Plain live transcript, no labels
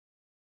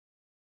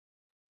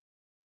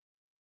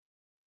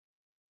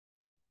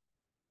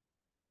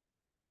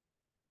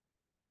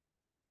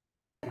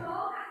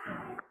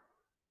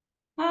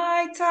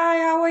Hi, Ty.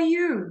 How are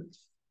you?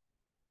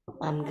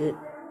 I'm good.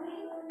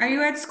 Are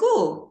you at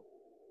school?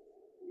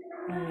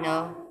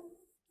 No.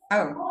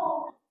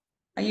 Oh,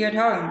 are you at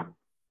home?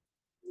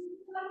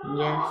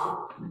 Yes.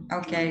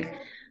 Okay.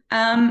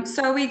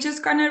 So we're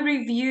just gonna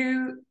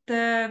review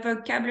the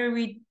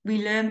vocabulary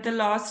we learned the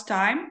last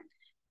time.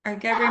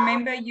 Okay,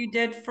 remember you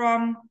did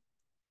from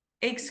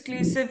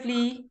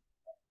exclusively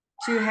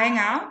to hang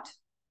out.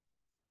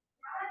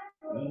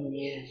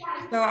 Yes.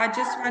 So I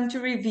just want to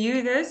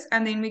review this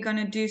and then we're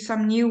gonna do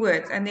some new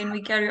words and then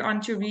we carry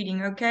on to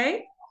reading,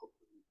 okay?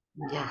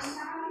 Yes.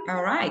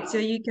 All right, so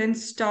you can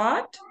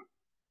start.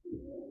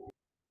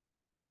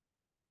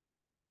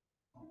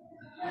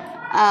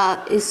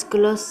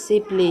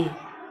 Exclusively,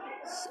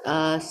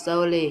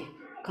 solely,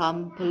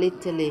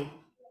 completely.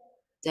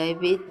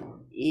 David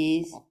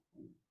is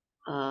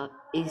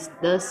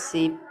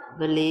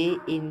exclusively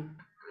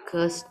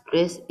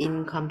interested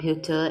in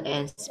computer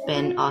and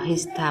spend all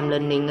his time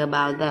learning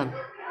about them.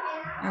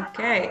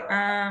 Okay.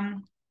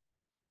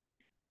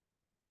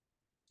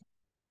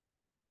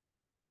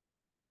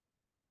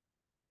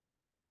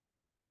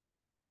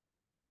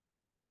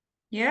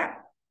 Yeah,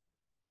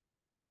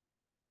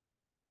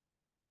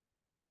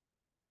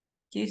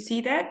 do you see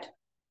that?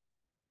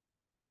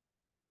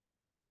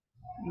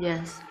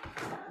 Yes.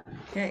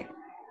 Okay.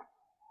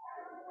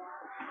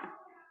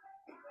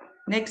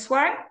 Next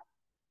one.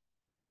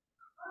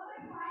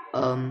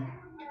 Um,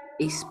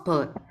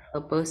 Expert, a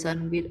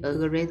person with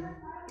a great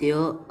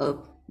deal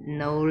of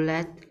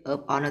knowledge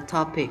on a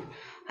topic.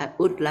 I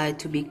would like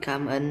to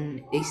become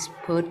an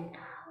expert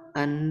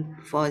on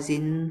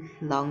foreign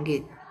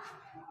language.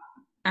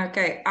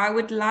 Okay, I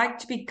would like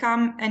to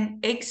become an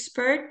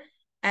expert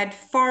at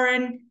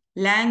foreign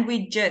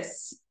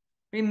languages.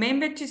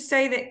 Remember to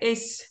say the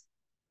S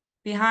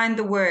behind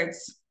the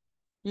words.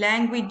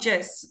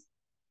 Languages.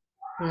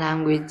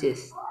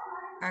 Languages.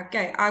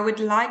 Okay, I would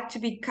like to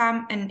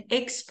become an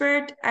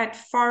expert at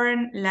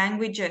foreign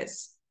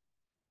languages.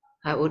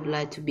 I would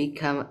like to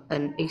become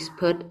an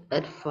expert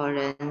at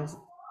foreign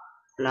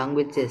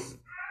languages.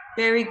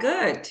 Very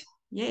good.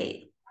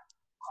 Yay.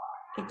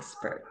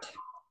 Expert.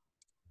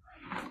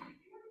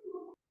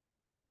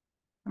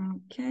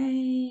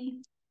 Okay.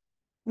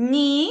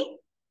 Nhi,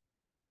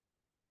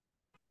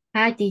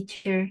 Hi,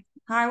 teacher.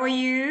 how are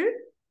you?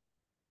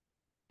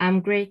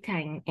 I'm great,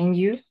 thanks. And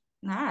you?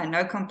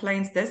 No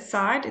complaints this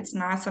side. It's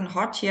nice and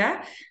hot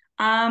here.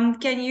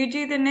 Can you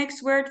do the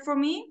next word for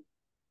me?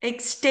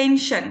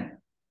 Extension.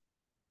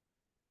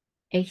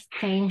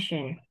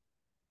 Extension.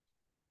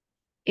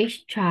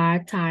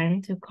 Extra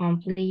time to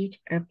complete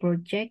a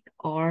project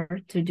or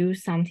to do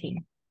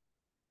something.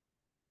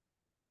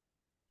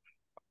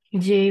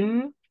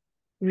 Jim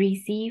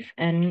received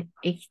an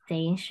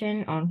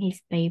extension on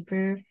his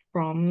paper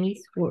from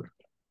Miss Wood.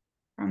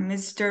 From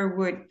Mr.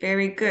 Wood.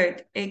 Very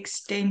good.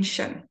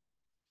 Extension.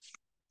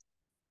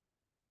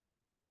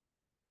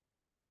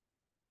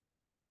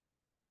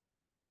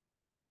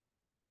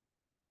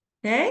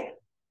 Okay.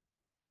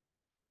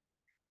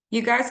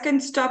 You guys can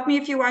stop me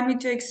if you want me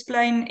to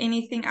explain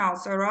anything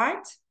else, all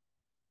right?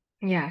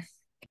 Yes.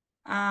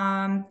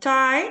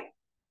 Ty,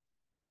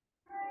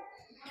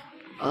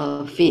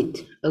 A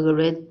feat, a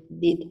great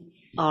deed,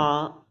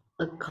 or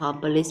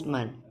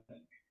accomplishment.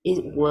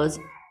 It was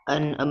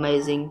an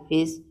amazing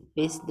feat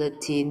the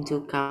team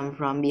to come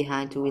from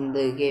behind to win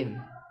the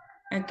game.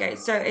 okay,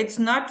 so it's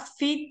not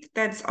feet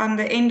that's on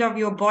the end of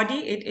your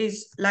body. It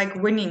is like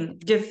winning,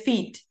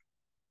 defeat.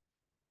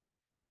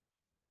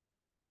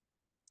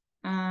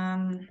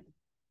 Um,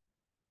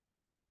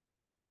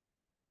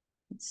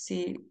 let's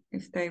see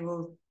if they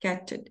will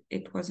get it.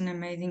 It was an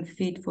amazing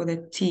feat for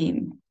the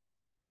team.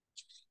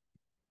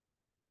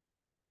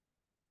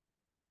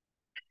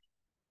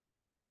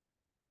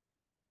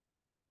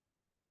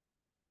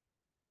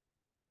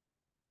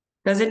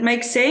 Does it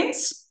make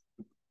sense?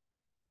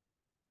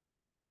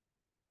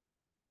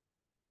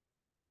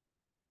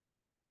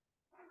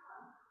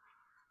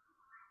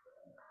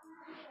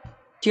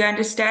 Do you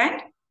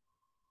understand?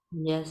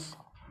 Yes.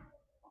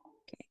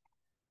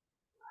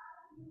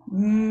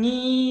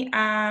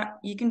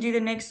 You can do the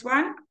next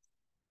one.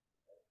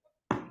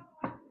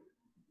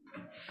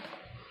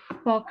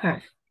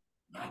 Focus.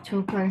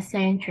 To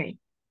concentrate.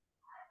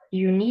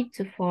 You need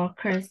to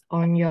focus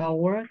on your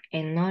work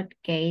and not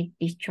get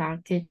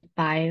distracted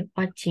by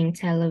watching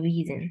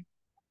television.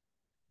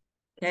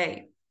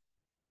 Okay.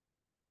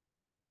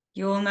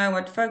 You all know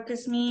what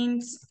focus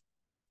means.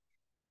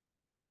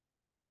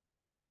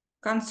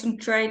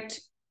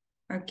 Concentrate.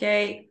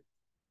 Okay.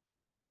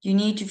 You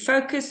need to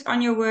focus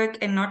on your work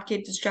and not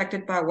get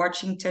distracted by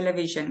watching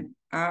television.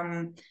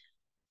 Ty,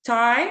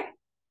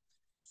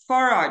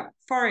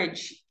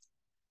 forage.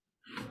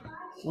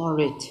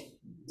 Forage,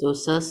 to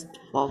search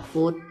for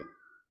food,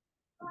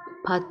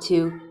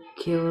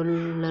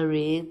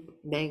 particularly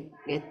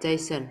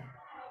vegetation.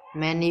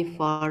 Many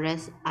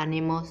forest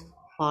animals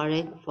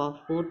forage for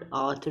food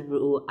all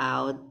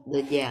throughout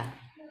the year.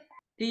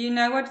 Do you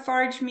know what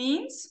forage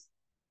means?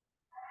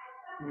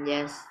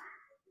 Yes.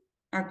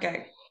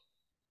 Okay.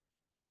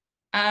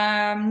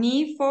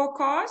 Nhi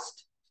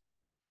forecast.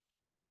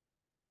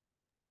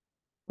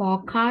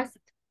 Forecast,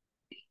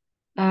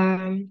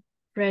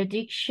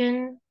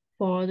 prediction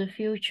for the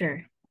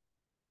future.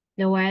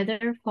 The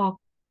weather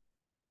forecast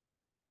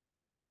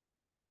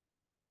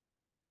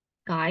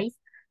skies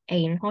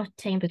and hot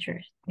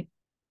temperatures.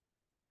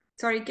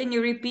 Sorry, can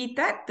you repeat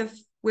that? The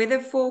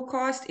weather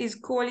forecast is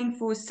calling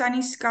for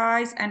sunny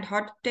skies and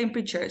hot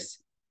temperatures.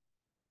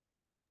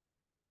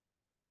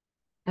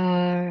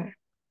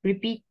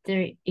 Repeat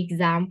the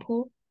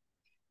example.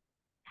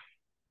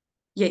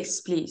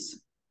 Yes,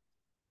 please.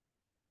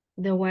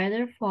 The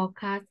weather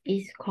forecast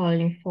is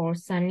calling for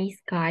sunny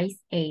skies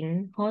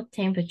and hot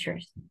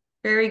temperatures.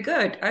 Very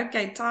good.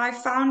 Okay, Thai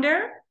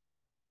founder.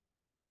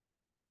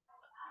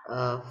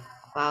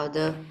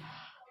 Founder,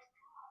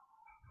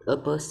 a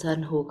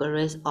person who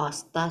creates or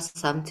starts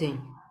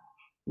something.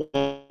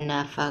 Then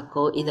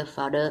Faco is the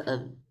founder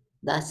of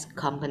that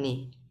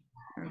company.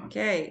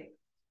 Okay.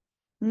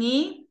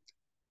 Nhi,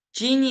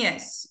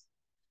 genius.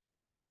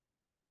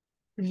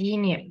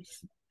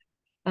 Genius,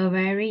 a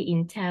very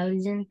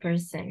intelligent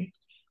person.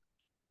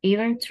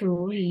 Even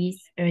though he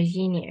is a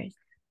genius,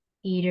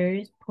 he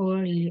does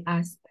poorly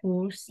at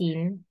school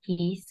since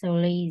he is so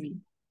lazy.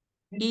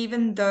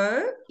 Even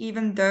though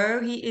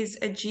he is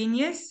a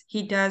genius,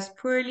 he does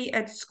poorly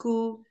at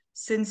school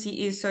since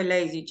he is so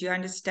lazy. Do you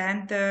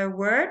understand the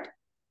word?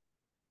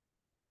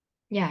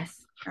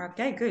 Yes.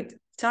 Okay, good.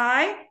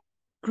 Thai,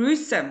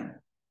 gruesome.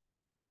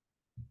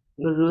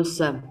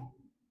 Gruesome.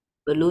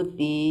 Would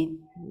be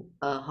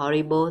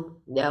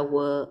horrible. There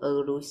were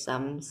a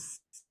gruesome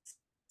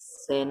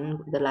scene.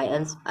 The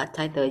lions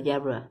attacked the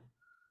zebra.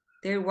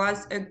 There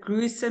was a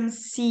gruesome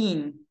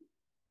scene.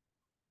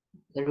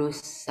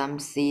 Gruesome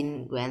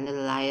scene when the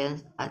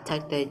lions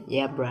attacked the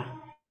zebra.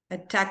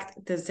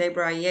 Attacked the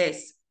zebra,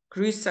 yes.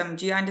 Gruesome.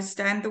 Do you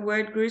understand the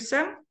word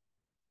gruesome?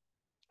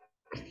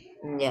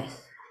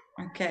 Yes.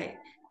 Okay.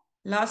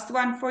 Last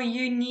one for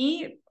you,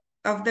 Nhi,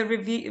 of the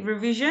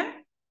revision.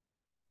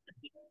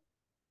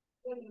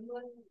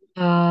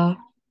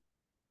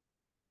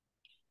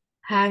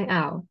 Hang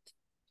out.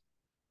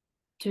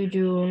 To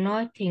do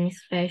nothing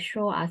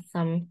special at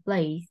some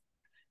place.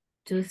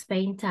 To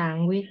spend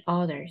time with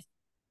others.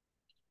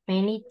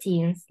 Many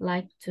teens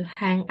like to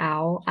hang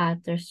out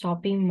at the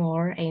shopping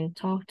mall and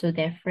talk to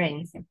their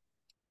friends.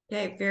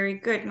 Okay, very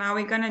good. Now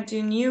we're going to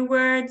do new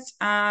words.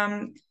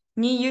 Nhi,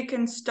 you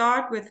can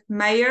start with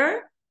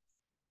mayor.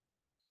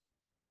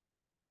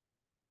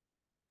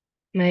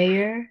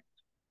 Mayor,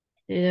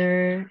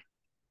 the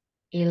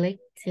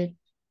elected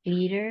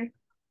leader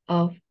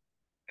of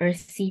a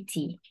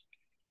city.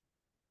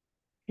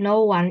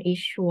 No one is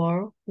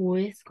sure who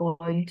is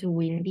going to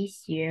win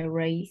this year's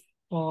race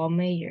for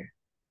mayor.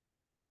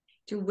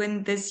 To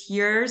win this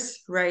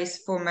year's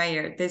race for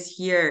mayor. This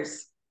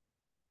year's.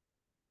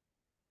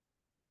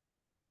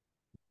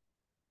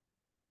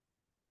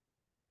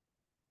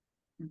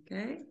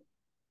 Okay.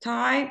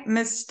 Thai,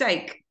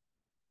 mistake.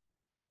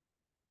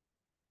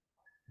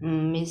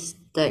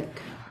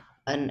 Mistake.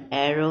 An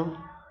error.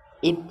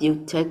 If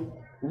you take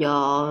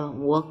your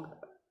work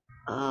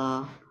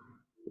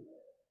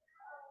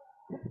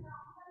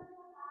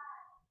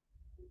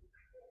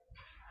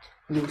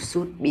you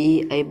should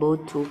be able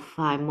to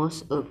find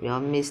most of your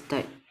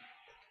mistakes.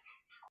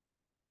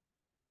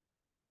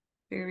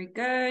 Very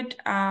good.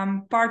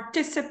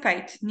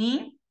 Participate,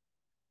 Nhi.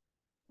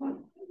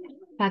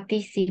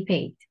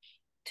 Participate.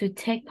 To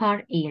take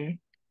part in.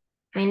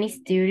 Many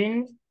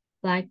students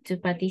like to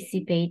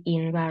participate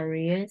in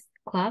various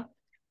club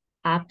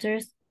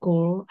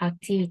after-school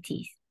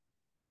activities.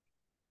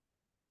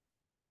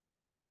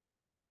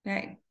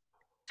 Okay.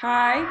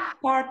 Thai,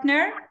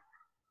 partner.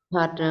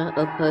 Partner,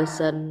 a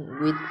person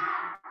with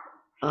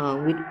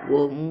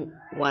whom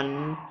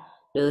one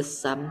does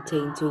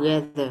something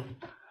together.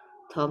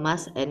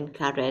 Thomas and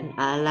Karen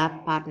are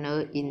lab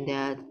partners in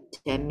their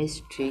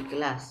chemistry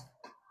class.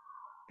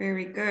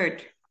 Very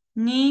good.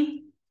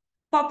 Nhi,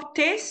 pop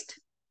test.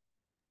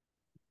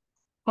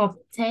 Pop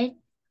test,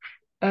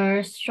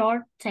 a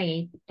short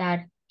test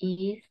that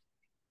is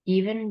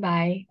given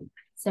by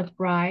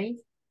surprise.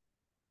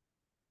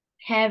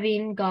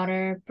 Having got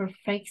a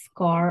perfect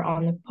score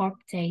on the pop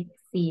test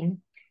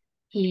scene,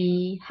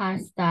 he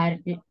has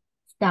started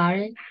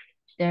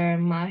the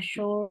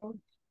marshal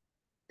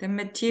The the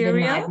night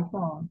material.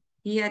 before.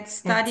 He had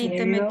studied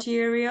the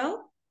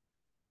material.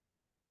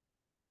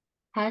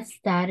 Has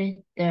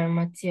studied the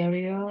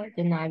material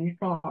the night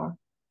before.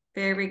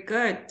 Very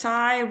good.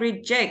 Thai,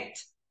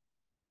 reject.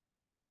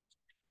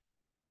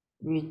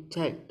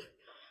 Reject.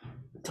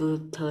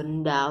 To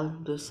turn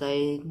down, to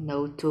say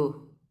no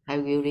to. I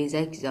will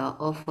reject your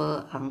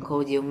offer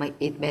until you make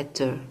it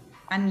better.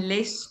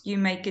 Unless you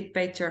make it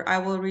better. I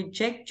will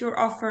reject your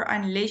offer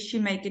unless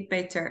you make it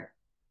better.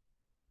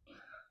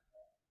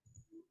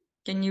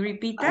 Can you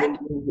repeat that?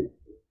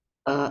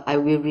 I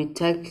will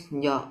reject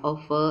your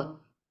offer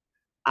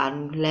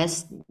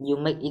unless you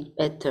make it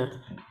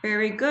better.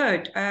 Very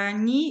good.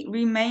 Nhi,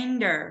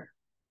 remainder.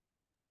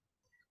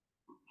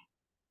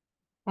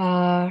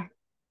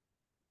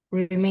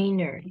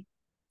 Remainder.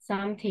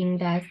 something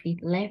that is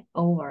left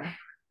over.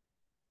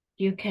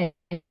 You can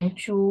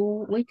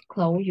choose which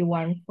clothes you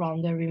want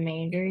from the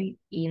remainder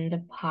in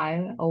the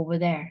pile over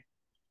there.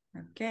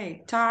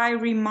 Okay. Thai,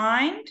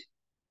 remind.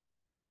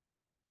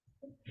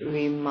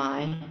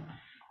 Remind.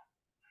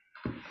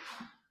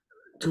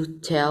 To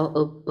tell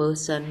a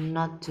person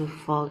not to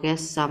forget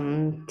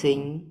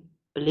something.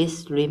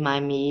 Please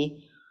remind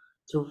me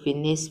to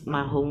finish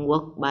my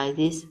homework by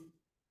this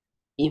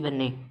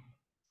evening.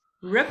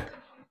 Rip.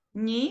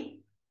 Nhi.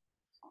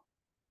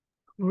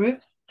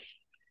 Rip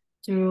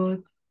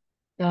through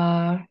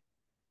the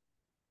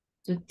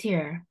to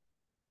tear.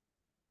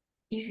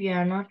 If you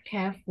are not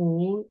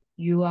careful,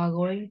 you are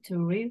going to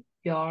rip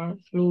your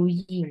blue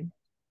jeans.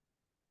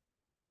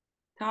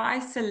 Thai,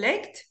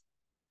 select.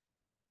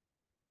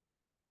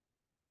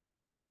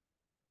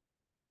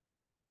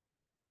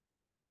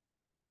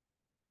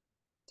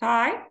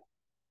 Thai.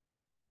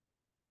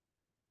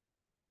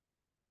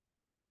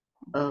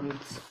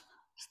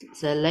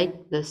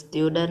 Select the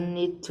student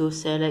need to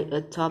select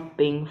a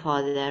topic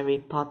for their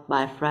report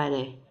by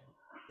Friday.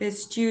 The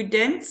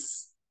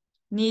students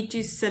need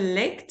to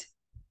select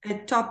a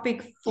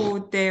topic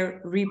for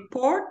their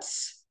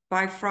reports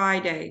by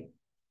Friday.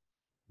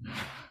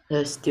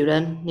 The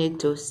student need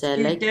to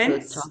select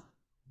Students.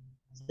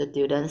 The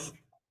students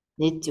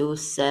need to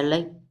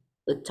select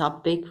a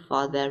topic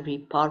for their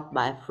report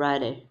by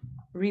Friday.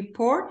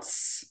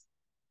 Reports.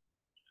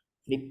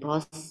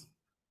 Reports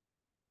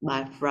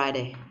by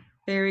Friday.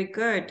 Very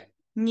good.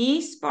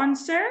 Nhi,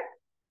 sponsor.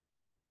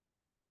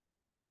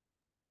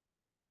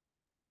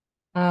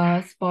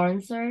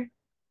 Sponsor,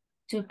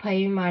 to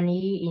pay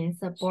money in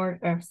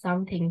support of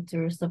something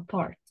to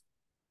support.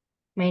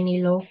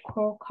 Many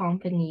local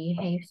companies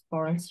have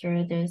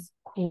sponsored the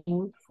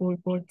school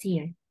football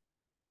team.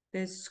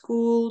 The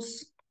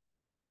school's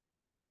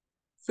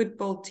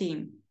football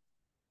team.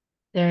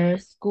 The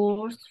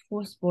school's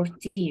football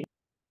team.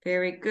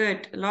 Very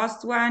good.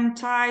 Last one,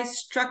 Thai,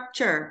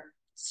 structure.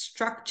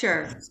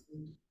 Structure.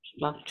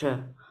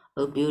 Structure.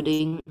 A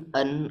building,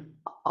 an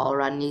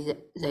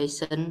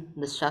organization,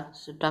 the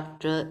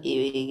structure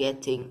is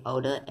getting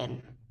older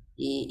and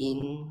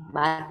in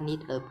bad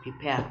need of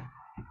repair.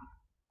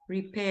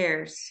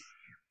 Repairs.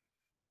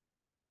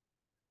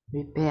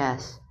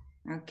 Repairs.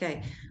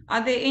 Okay.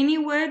 Are there any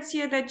words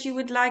here that you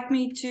would like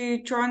me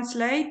to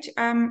translate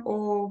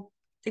or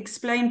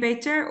explain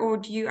better, or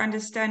do you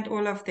understand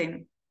all of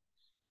them?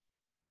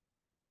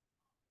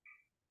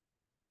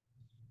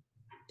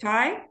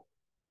 Thai,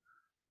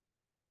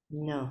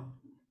 No.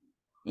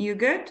 you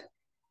good?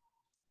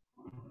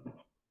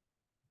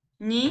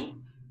 Nhi?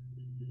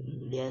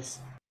 Yes.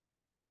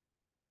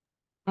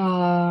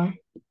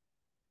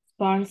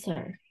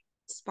 Sponsor.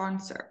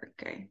 Sponsor.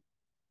 Okay.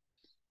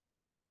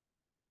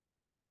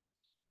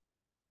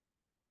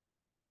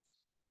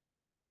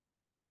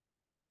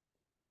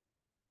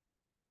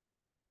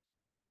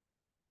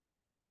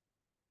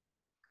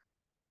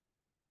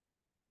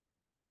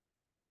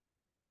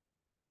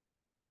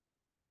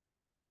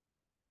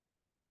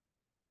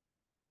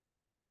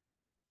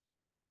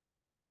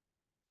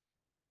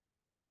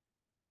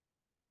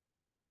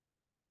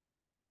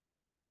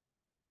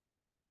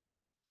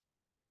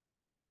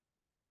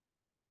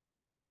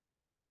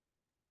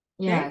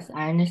 Yes,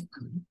 I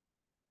understand.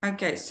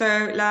 Okay,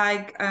 so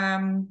like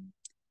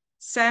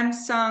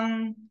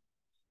Samsung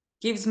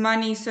gives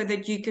money so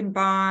that you can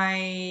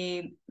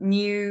buy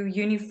new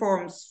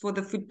uniforms for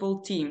the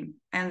football team,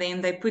 and then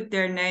they put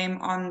their name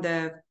on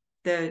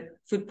the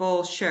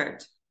football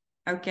shirt.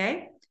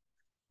 Okay?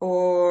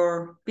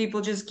 Or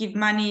people just give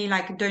money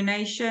like a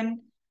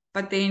donation,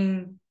 but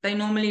then they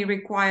normally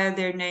require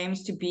their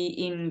names to be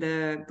in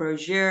the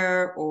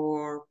brochure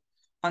or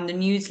on the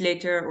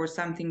newsletter or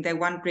something. They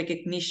want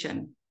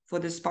recognition for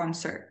the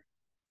sponsor.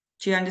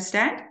 Do you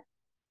understand?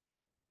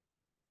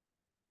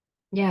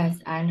 Yes,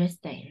 I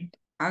understand.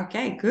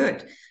 Okay,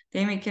 good.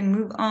 Then we can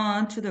move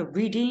on to the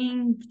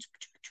reading.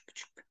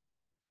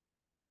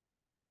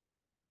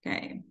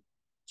 Okay.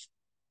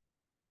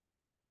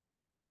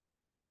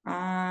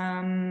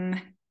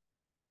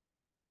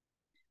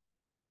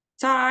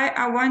 Ty,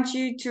 I want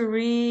you to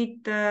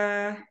read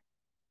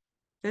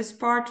this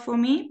part for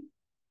me.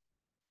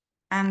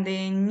 And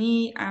then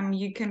Nhi,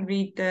 you can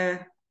read the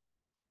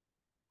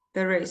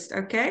rest,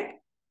 okay?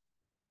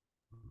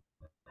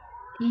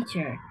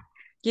 Teacher,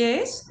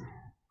 Yes?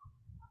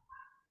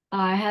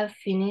 I have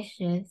finished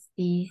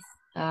this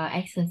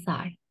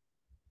exercise.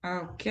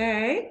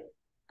 Okay.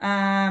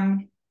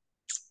 Ty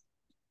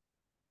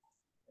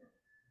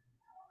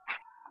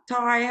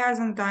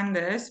hasn't done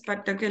this,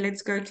 but okay,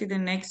 let's go to the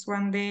next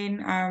one then.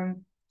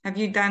 Have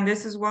you done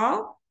this as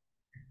well?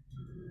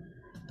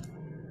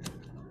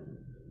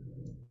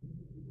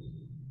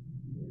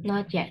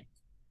 Not yet.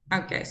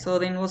 Okay, so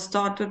then we'll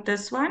start with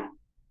this one.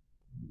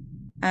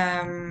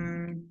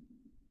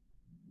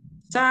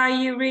 Ty,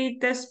 you read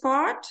this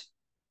part?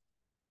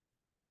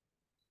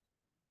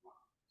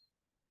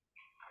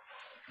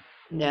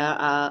 There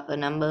are a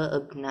number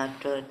of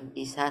natural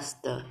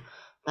disasters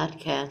that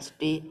can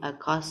spread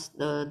across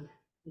the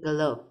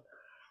globe.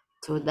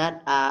 Two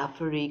that are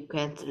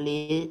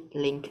frequently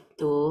linked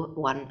to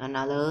one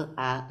another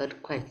are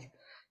earthquakes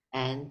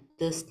and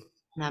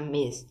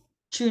tsunamis. Both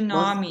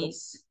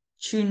Tsunamis.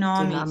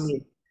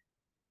 tsunamis,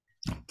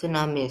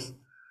 tsunamis,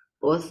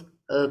 both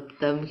of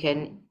them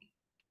can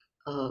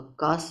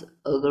cause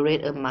a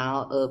great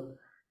amount of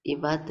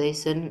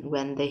devastation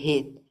when they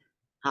hit.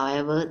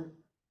 However,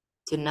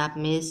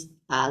 tsunamis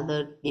are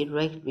the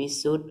direct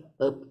result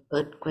of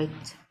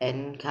earthquakes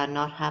and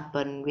cannot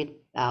happen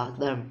without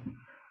them.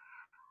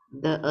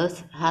 The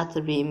Earth has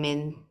three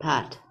main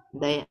parts.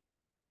 They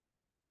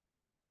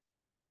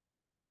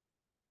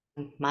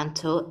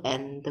mantle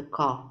and the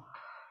core.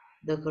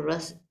 The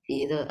crust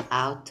is the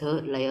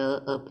outer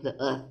layer of the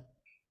Earth.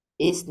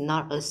 It's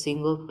not a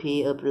single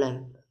piece of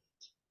land.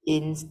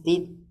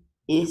 Instead,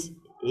 it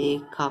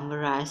is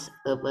comprised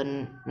of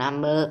a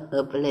number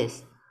of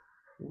plates.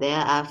 There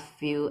are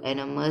few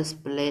enormous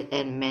plates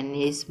and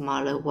many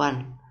smaller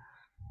ones.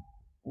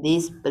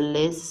 These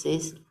plates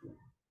Es-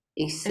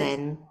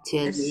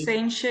 essentially,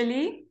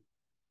 essentially,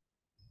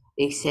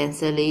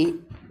 essentially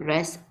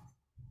rest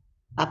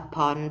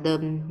upon the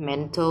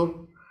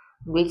mantle,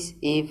 which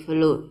is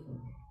fluid.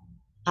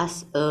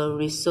 As a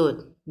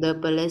result, the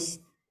plates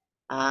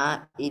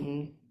are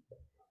in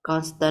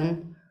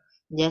constant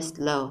yet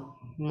slow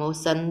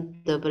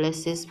motion. The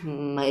plates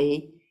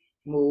may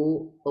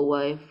move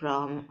away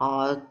from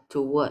or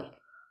toward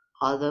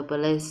other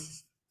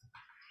places.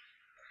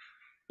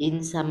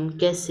 In some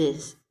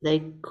cases, they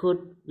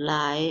could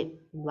collide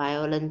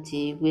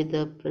violently with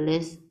the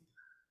plates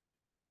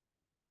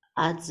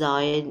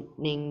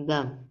adjoining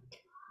them.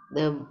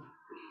 The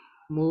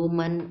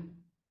movement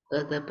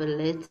of the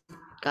plates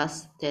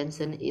causes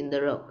tension in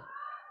the rock.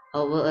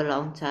 Over a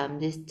long time,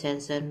 this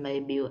tension may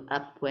build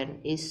up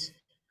when it's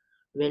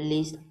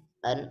released.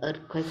 An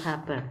earthquake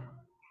happens.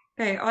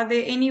 okay, are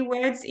there any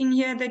words in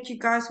here that you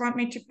guys want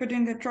me to put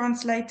in the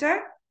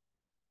translator?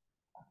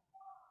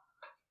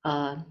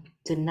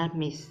 Do not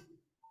miss.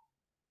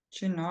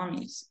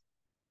 Tsunamis.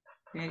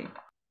 Okay.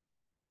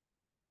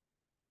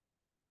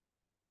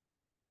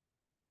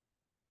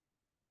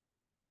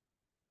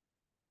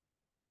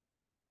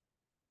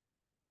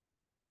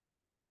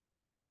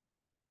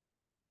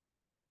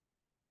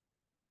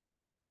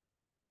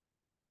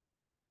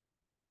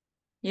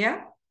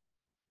 Yeah?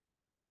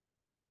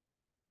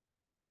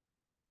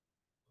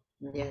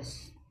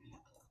 Yes.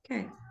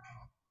 Okay.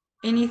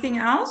 Anything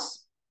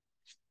else?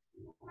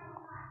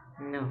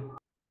 No.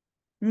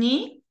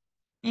 Ni?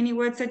 Any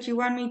words that you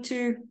want me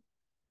to?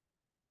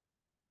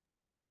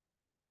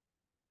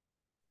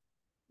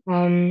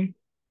 Um,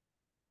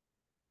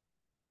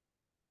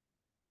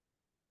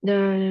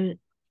 the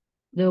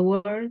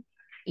word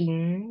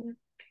in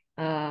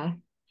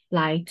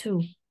line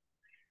 2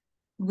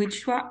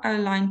 Which one? Oh,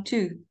 line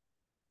 2.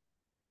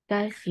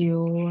 that's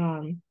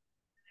you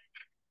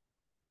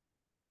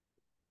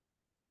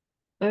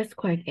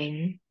earthquake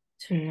and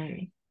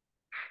tsunami.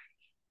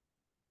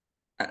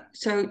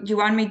 So you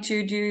want me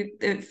to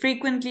do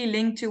frequently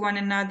linked to one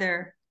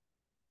another,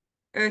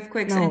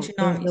 earthquakes and No, the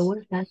tsunamis?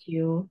 word that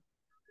you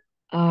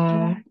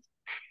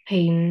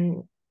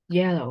paint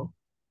yellow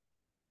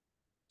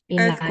in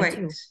line 2.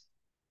 Earthquakes.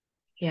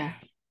 Yeah.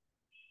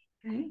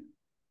 Okay.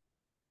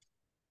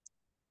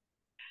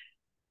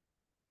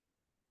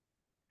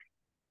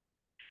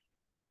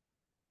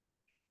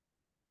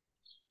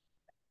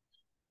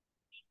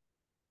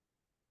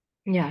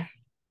 Yeah.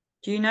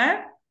 Do you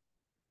know?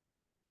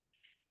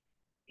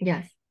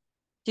 Yes.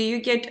 Do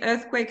you get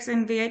earthquakes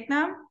in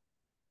Vietnam?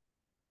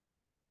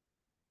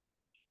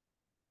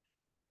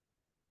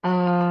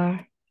 Uh,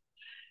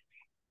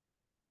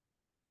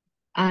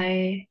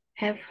 I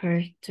have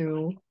heard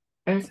through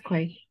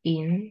earthquake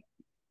in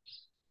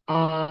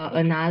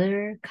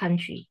another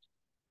country.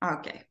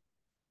 Okay.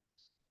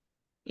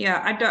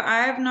 Yeah,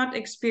 I have not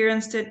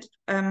experienced it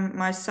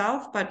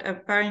myself, but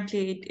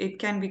apparently it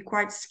can be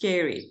quite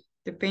scary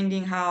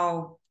depending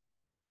how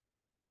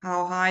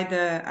high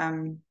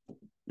the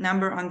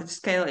number on the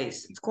scale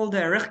is. It's called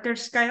the Richter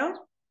scale.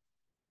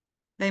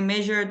 They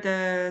measure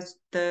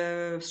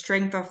the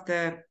strength of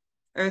the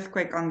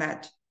earthquake on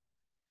that.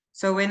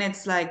 So when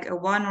it's like a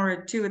 1 or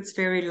a 2, it's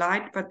very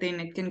light, but then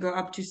it can go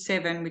up to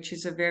 7, which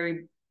is a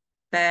very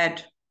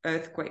bad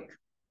earthquake.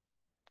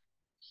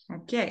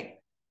 Okay.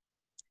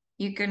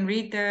 You can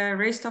read the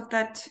rest of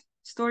that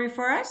story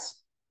for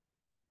us.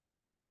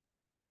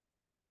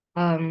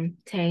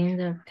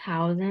 Tens of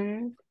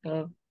thousands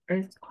of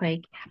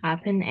earthquakes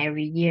happen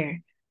every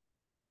year.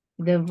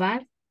 The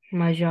vast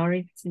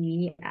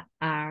majority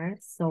are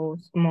so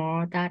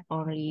small that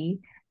only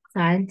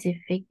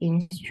scientific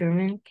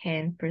instruments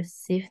can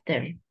perceive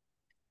them.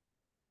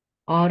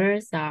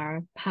 Others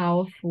are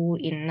powerful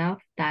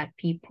enough that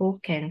people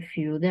can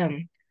feel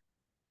them,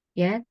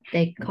 yet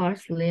they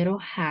cause little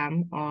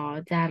harm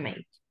or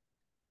damage.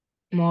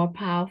 More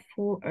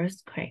powerful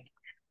earthquakes,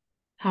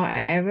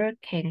 however,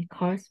 can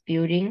cause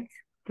buildings,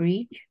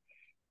 bridges,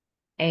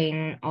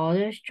 and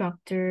other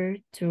structures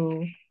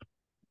to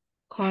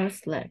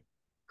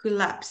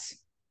Collapse.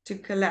 To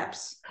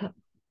collapse.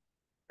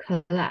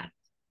 collapse.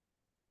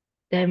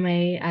 They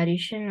may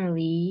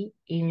additionally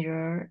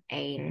injure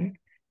and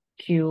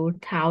kill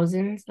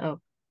thousands of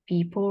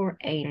people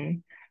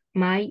and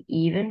might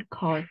even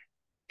cause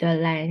the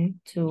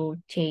land to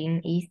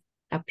change its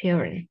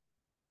appearance.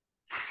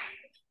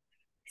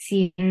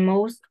 Since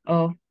most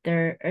of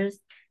the Earth's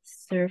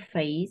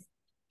surface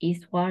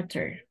is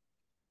water,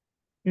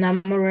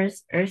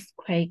 numerous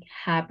earthquakes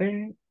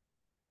happen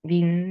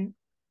beneath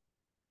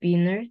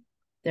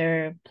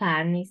the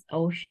planet's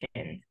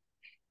ocean.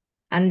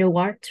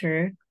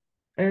 Underwater,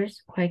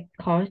 earthquakes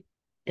cause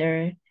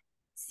the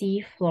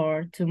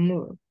seafloor to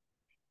move.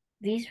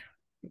 This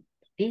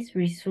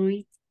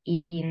results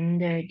in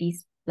the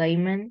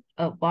displacement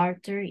of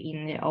water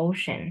in the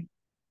ocean.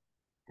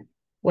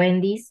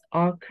 When this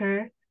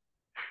occurs,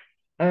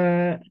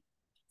 a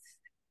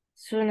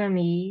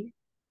tsunami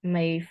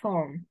may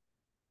form.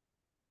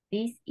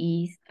 This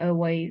is a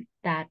wave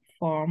that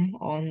forms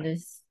on the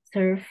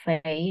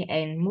surface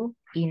and moves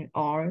in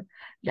all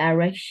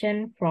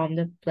directions from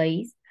the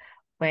place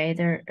where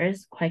the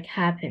earthquake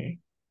happened.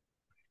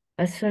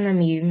 A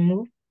tsunami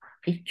moves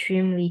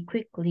extremely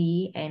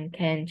quickly and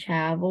can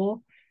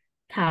travel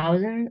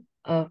thousands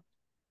of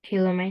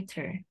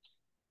kilometers.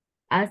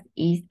 As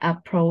it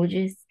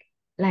approaches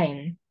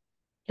land,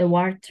 the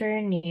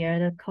water near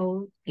the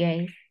coast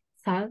gets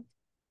sucked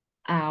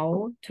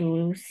out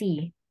to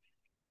sea.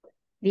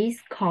 This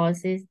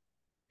causes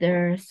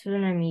the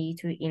tsunami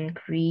to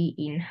increase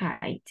in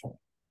height.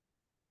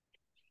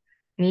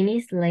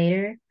 Minutes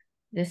later,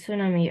 the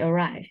tsunami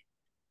arrived.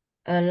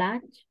 A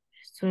large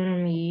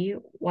tsunami,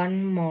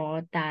 one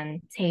more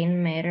than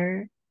 10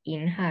 meters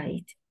in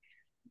height,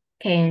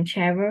 can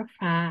travel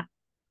far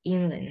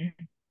inland.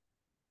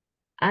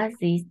 As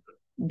is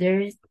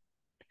there's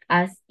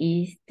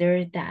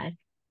that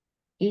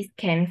it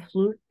can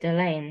flood the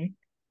land,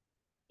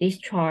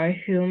 destroy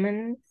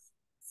human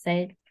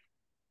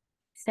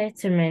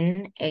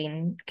settlement,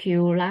 and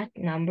kill large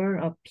number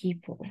of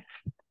people.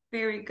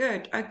 Very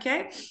good.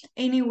 Okay.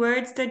 Any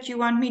words that you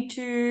want me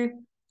to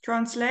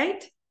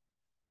translate?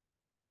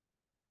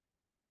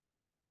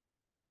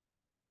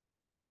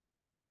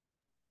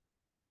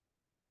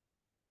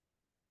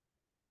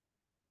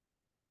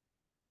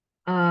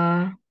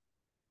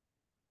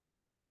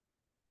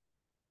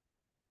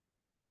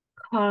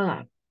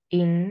 Collapse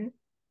in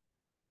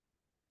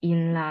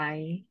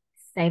line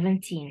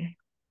 17.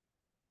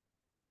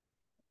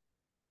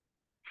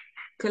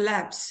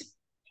 Collapse.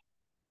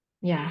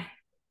 Yeah.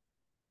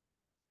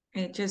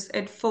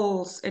 It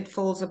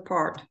falls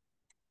apart.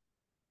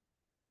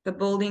 The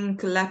building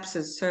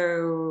collapses,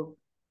 so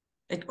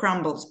it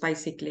crumbles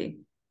basically.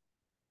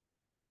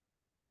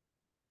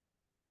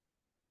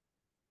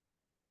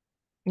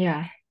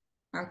 Yeah.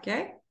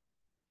 Okay.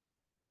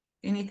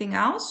 Anything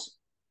else?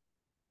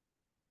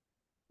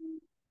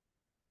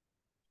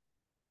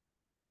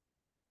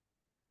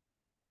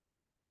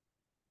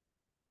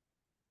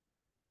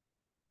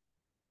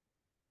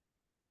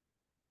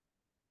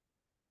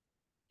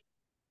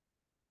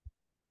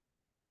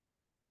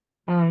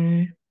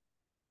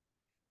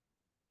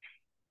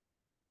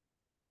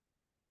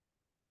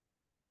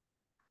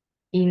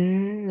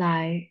 In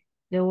like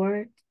the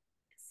word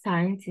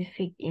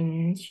scientific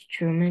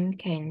instrument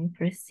can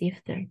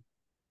perceive them.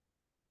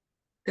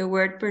 The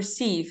word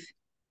perceive.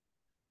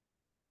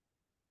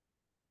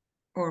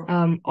 Or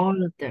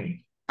all of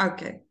them.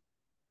 okay.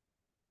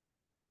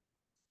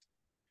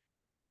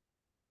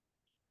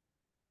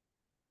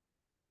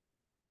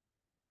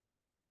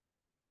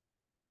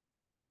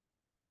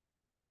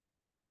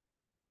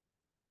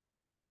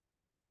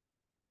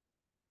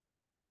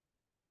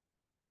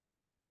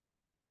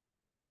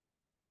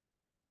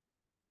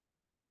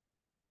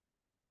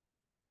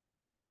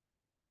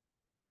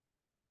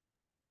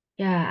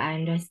 Yeah, I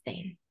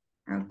understand.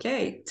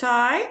 Okay.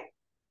 Thai,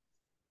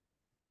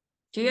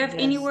 do you have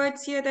any Yes.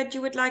 words here that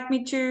you would like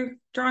me to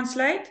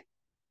translate?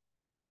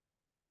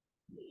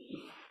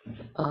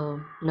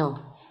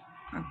 No.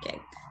 Okay.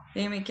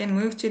 Then we can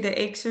move to the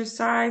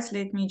exercise.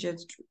 Let me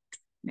just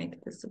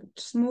make this a bit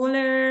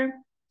smaller.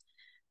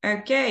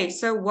 Okay,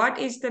 so what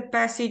is the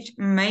passage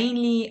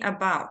mainly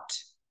about?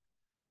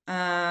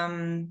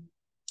 How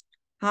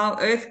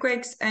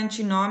earthquakes and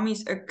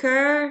tsunamis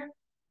occur,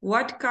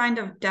 what kind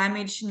of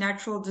damage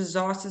natural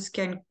disasters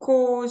can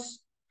cause,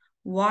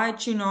 why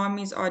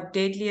tsunamis are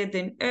deadlier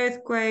than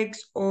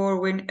earthquakes, or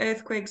when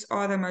earthquakes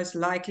are the most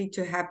likely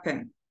to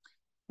happen.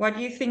 What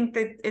do you think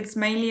that it's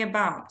mainly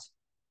about?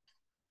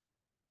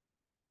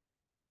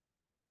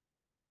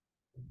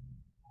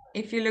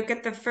 If you look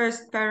at the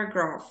first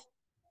paragraph.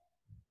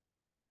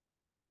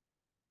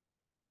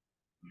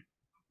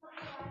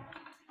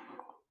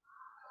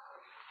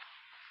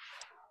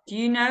 Do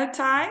you know,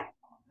 Ty?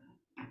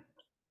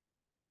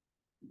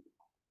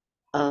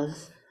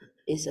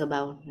 It's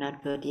about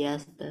natural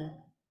disaster.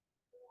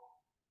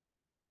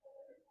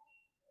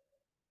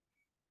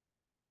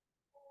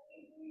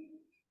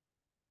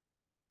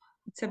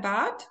 It's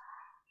about?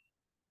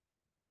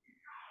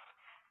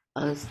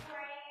 Us.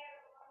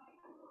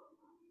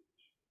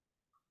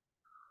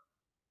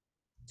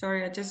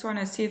 Sorry, I just want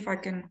to see if I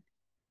can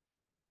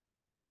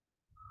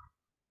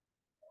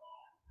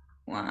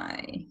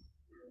Why?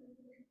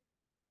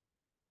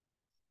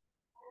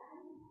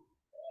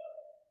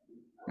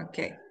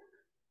 Okay.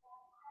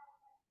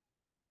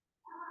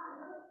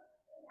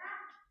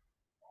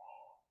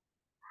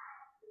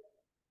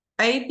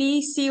 A,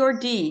 B, C, or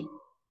D?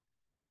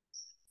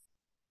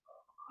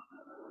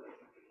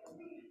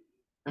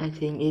 I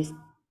think it's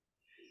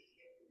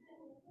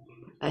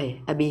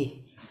A,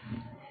 B.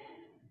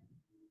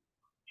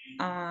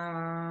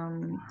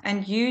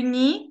 And you,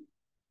 Nhi?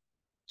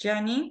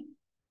 Johnny?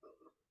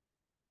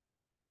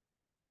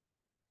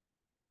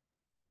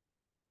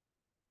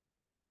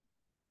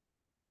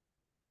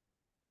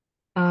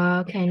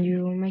 Can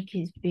you make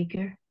it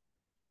bigger?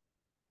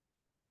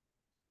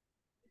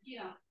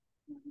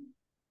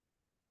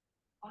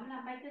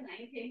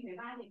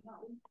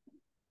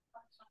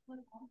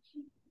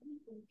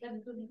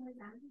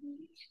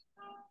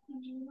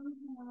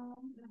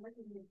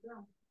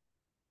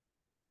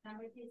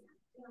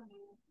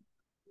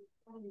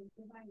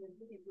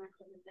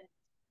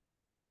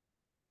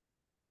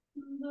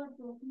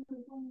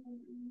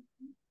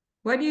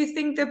 What do you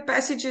think the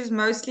passage is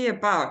mostly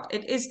about?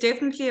 It is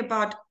definitely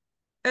about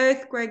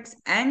earthquakes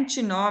and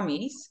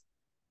tsunamis.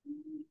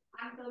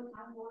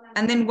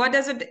 And then what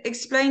does it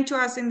explain to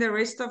us in the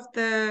rest of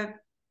the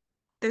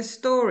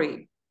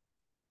story?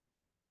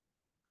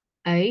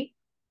 A.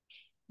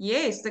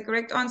 Yes, the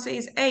correct answer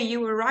is A. You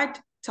were right,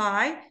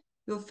 Thai.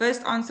 Your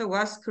first answer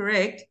was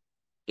correct.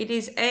 It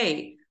is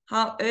A,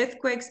 how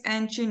earthquakes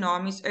and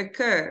tsunamis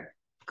occur,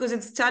 because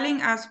it's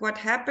telling us what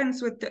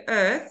happens with the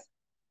earth.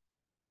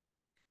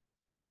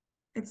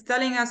 It's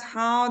telling us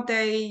how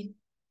they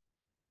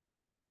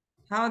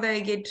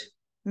get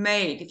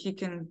made, if you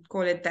can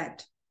call it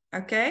that.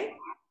 Okay?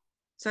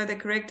 So the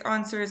correct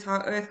answer is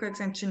how earthquakes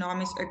and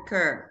tsunamis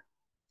occur.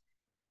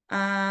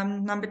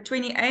 Number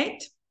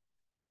 28.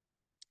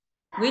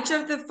 Which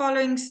of the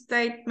following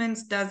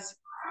statements does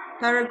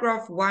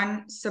paragraph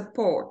 1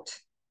 support?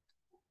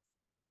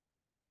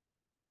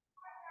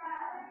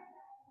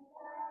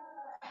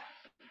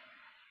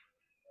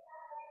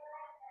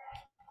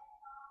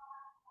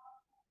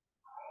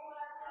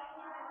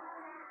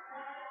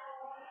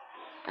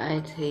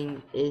 I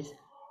think it's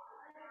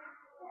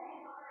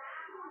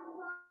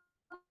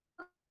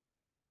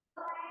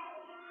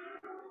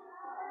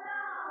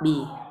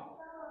B.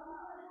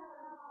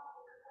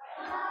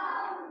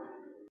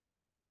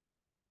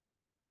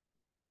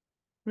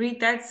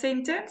 Read that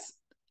sentence.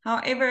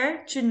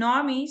 However,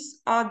 tsunamis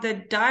are the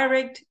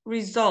direct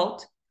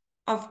result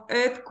of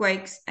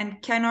earthquakes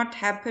and cannot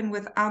happen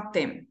without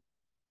them.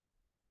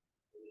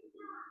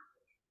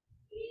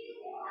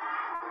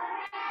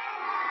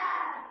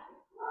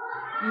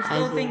 You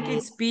still think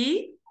it's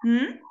B?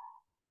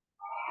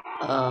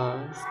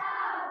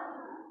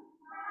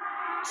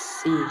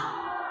 C.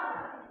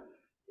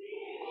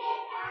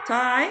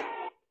 Thai?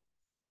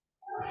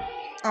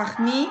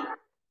 Nhi?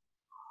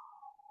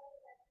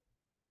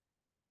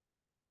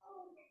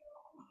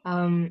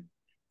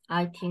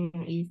 I think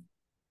it's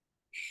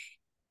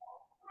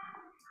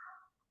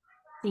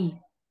C.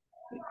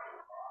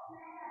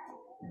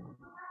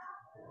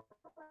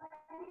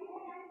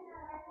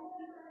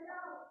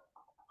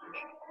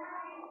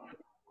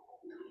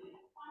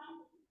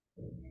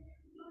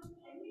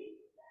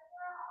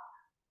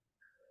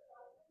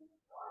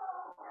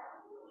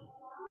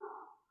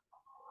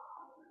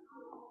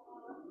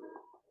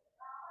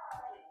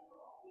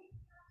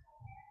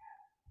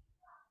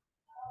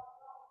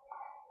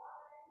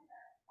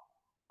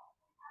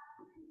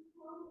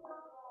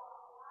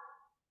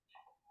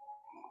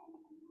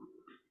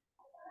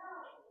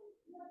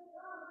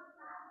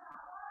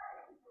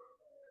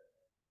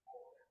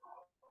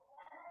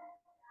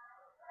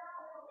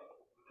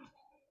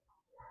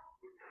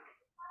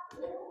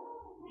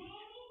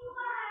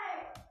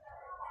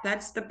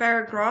 That's the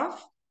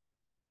paragraph.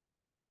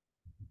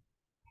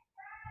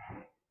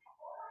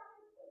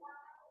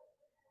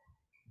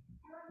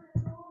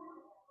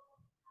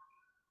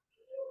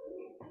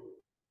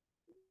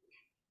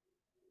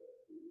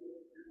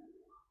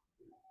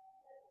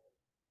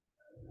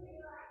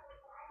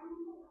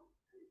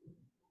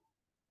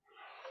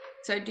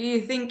 So do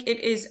you think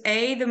it is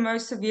A, the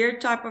most severe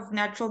type of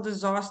natural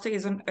disaster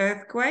is an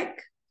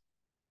earthquake?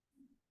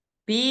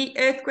 B,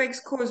 earthquakes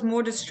cause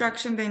more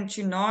destruction than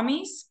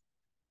tsunamis?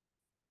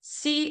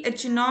 C, a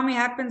tsunami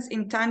happens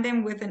in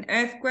tandem with an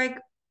earthquake?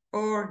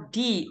 Or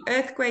D,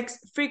 earthquakes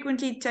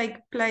frequently take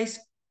place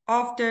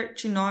after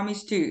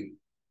tsunamis too?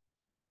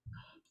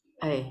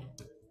 A.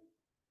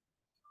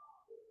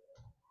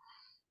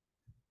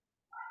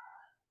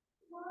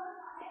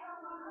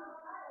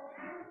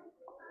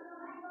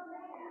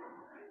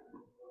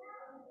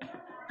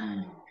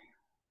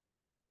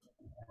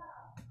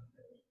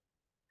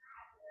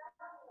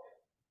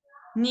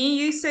 Nhi,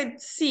 you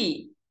said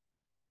C.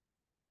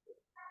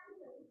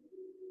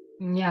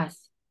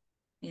 Yes.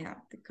 Yeah,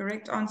 the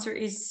correct answer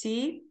is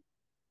C.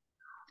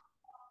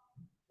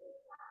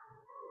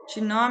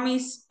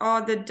 Tsunamis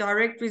are the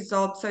direct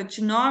result. So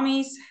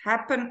tsunamis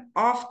happen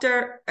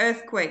after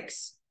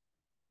earthquakes,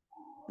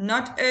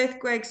 not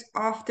earthquakes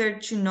after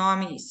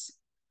tsunamis.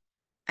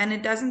 And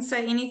it doesn't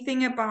say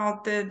anything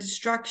about the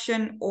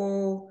destruction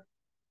or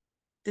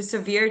the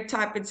severe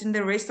type. It's in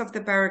the rest of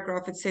the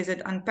paragraph. It says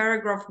it on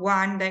paragraph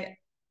 1, they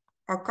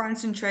are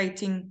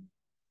concentrating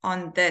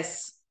on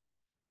this.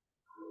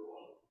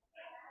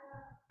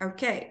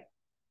 Okay.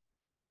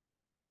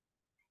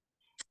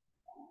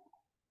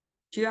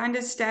 Do you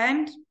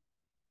understand?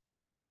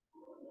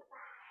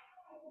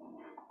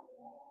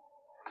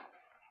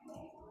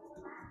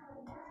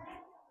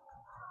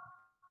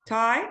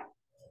 Thai?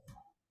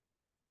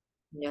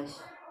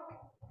 Yes.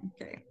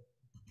 Okay.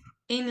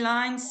 In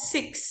line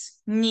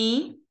 6,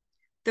 nhi,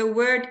 the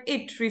word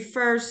it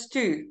refers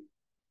to.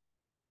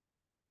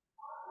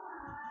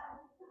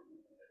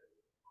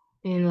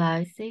 In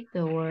Leipzig,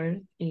 the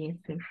word is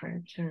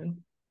referred to.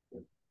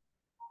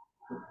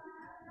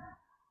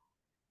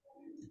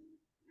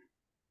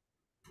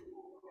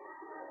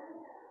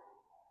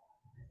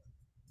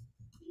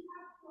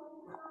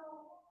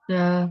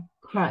 The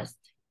crust.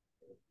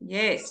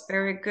 Yes,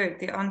 very good.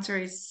 The answer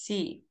is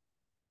C.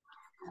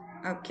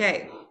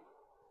 Okay.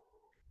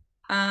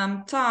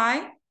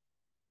 Thai.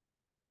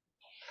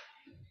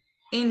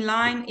 In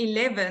line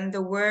 11,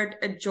 the word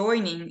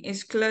adjoining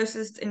is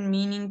closest in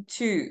meaning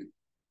to.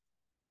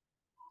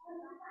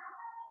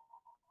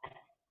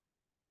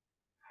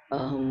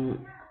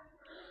 Um.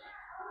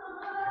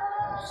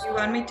 You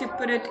want me to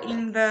put it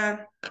in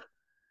the...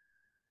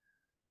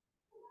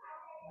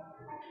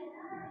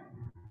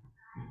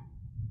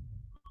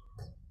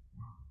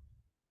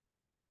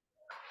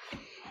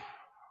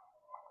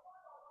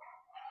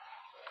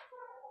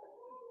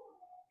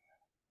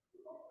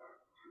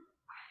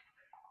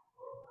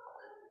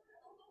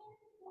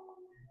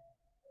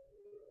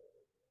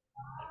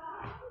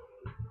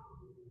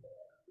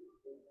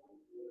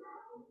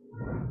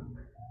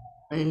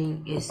 I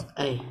think it's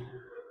A.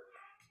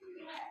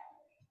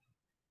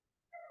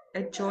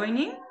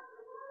 Adjoining?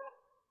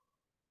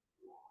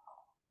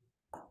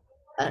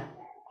 Uh,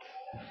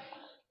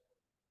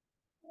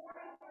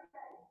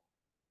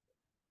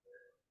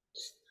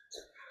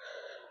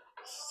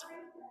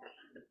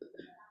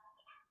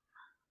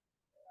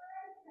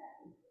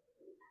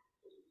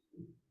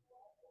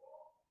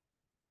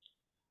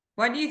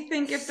 What do you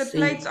think if the C.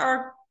 plates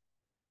are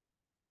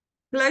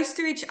close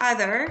to each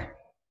other?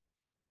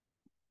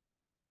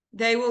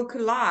 They will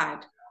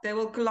collide. They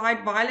will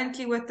collide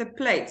violently with the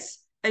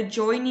plates,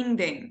 adjoining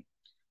them.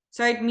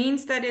 So it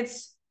means that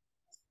it's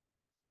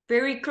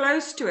very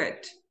close to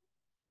it.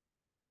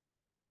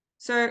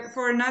 So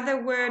for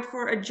another word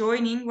for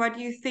adjoining, what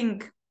do you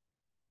think?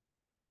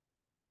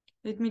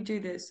 Let me do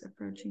this.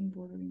 Approaching,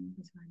 bordering,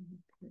 designing.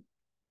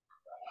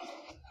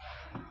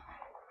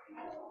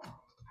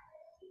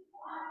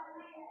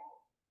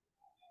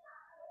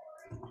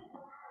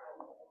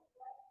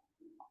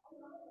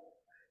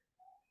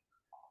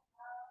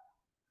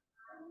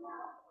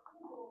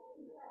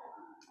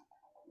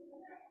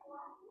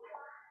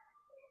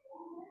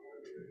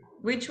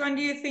 Which one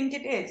do you think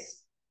it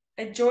is?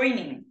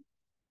 Adjoining.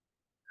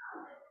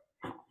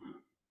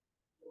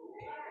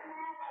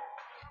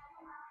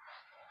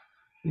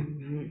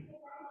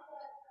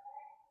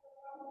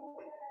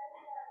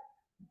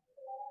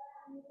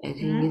 I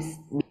think it's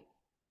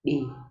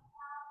B.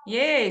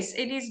 Yes,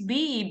 it is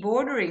B,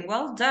 bordering.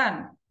 Well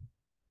done.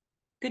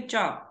 Good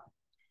job.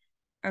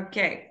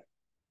 Okay.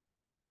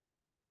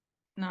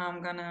 Now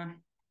I'm gonna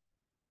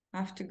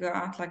have to go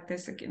out like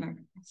this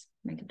again. Let's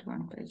make it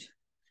one page.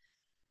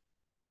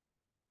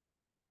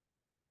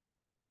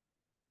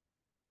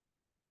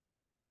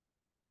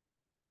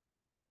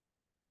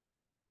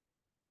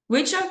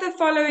 Which of the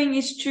following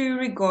is true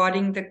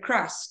regarding the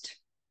crust?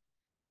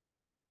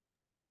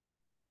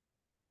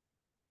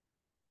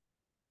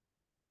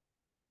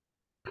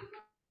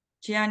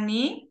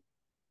 Gianni?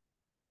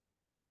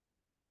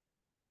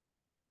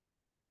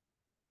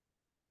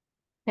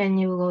 Can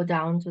you go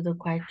down to the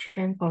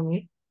question for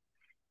me?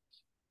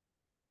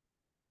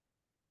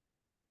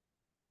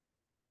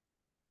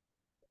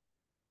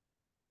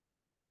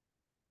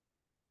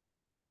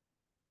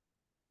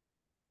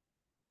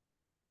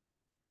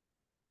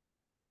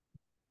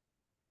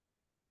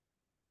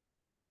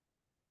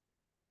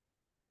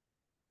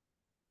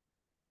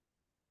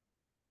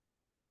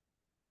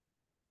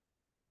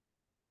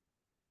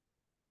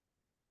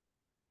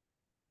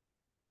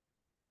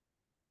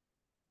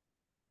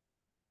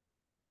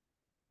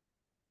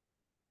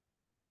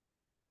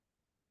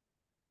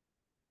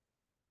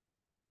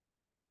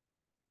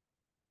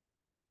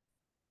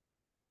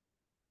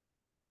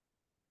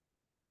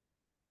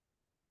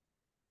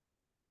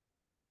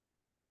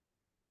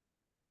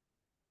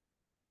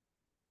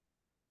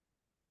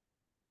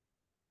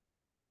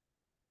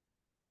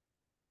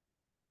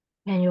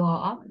 Can you go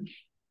up?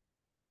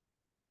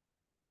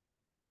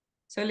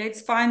 So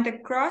let's find the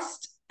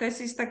crust.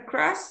 This is the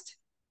crust.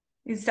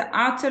 It's the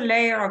outer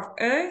layer of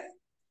earth.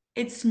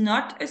 It's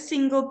not a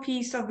single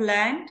piece of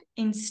land.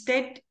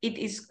 Instead, it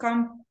is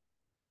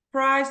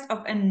comprised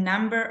of a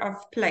number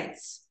of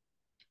plates.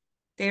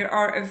 There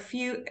are a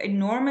few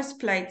enormous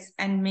plates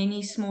and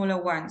many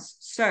smaller ones.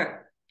 So,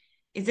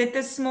 is it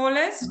the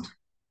smallest?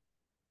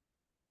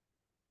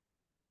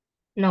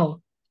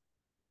 No.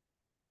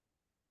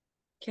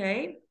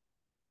 Okay.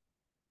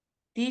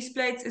 These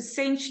plates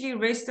essentially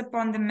rest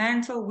upon the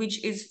mantle,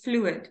 which is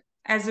fluid.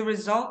 As a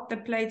result, the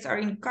plates are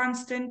in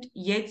constant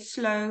yet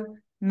slow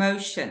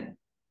motion.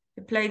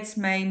 The plates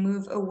may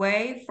move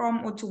away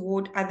from or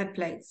toward other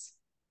plates.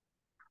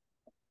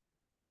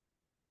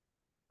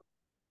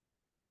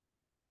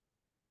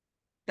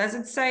 Does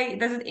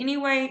it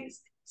anyway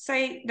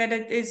say that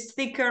it is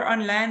thicker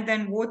on land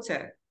than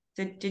water?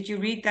 Did you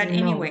read that No.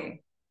 anywhere?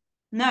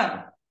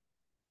 No.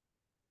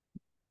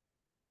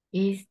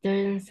 It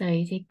doesn't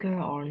say thicker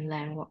on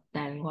land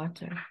than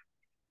water.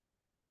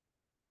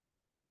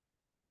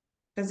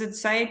 Does it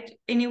say it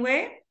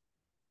anywhere?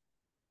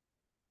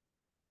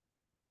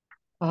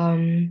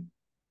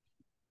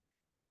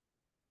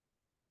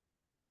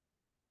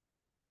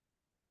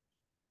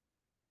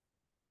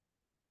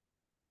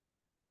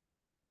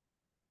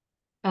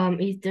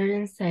 It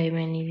doesn't say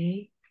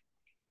many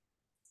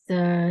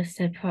the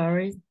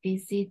separate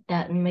species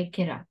that make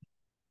it up.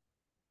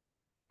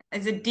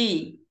 Is it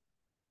D?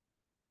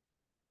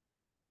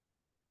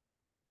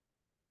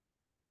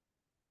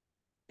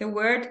 The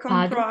word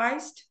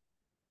comprised.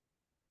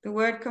 The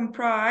word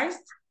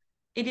comprised.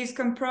 It is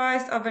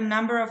comprised of a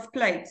number of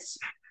plates.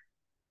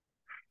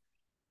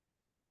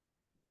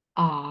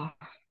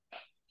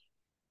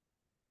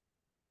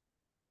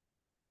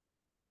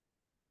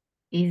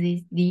 Is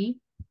it D?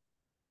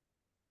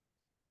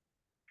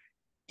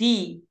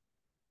 D.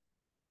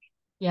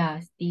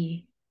 Yes,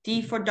 D.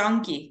 D for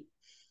donkey.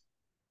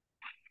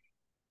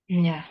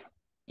 Yeah.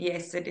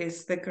 Yes, it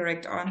is the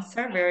correct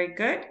answer. Very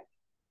good.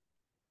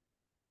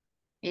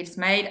 It's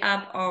made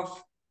up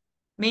of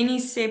many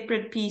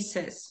separate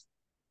pieces.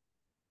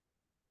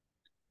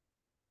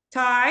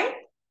 Thai?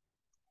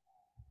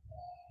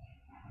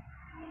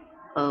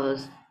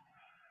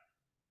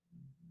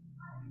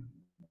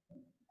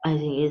 I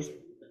think it's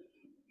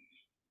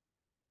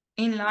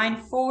In line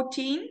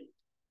 14,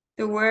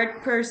 the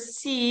word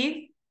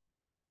perceive.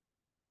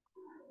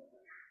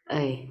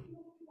 A.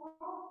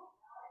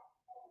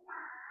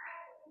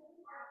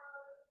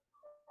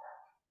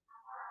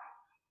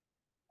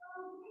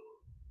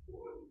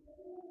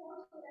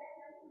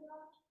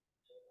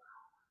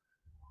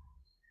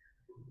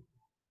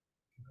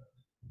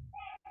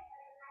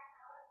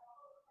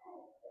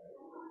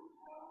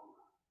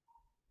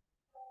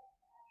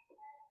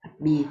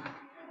 B.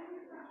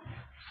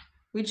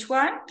 Which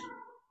one?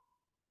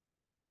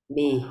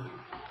 B.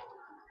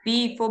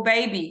 B for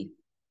baby.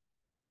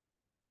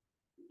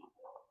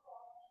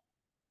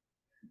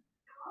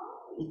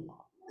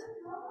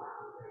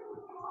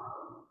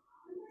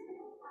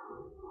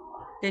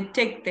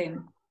 Detect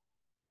them.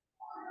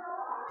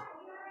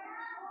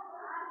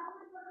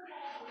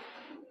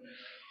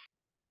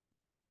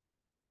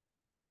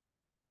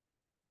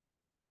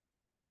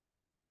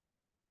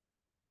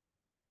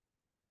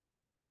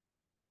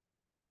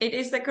 It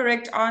is the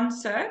correct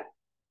answer.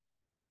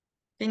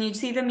 Can you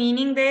see the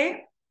meaning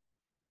there?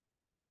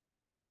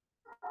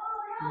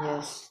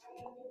 Yes.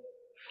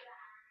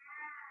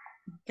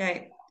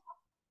 Okay.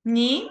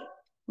 Nhi,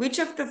 which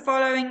of the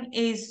following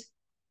is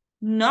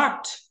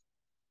not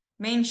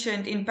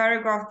mentioned in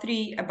paragraph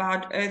 3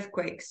 about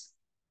earthquakes?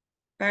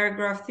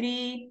 Paragraph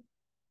 3.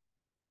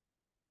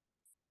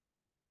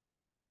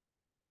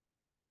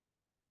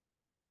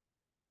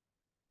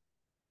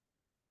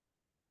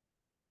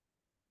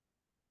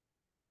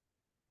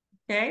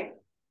 Okay.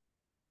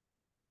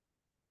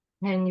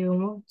 Can you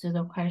move to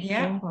the question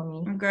Yeah. for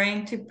me? I'm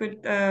going to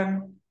put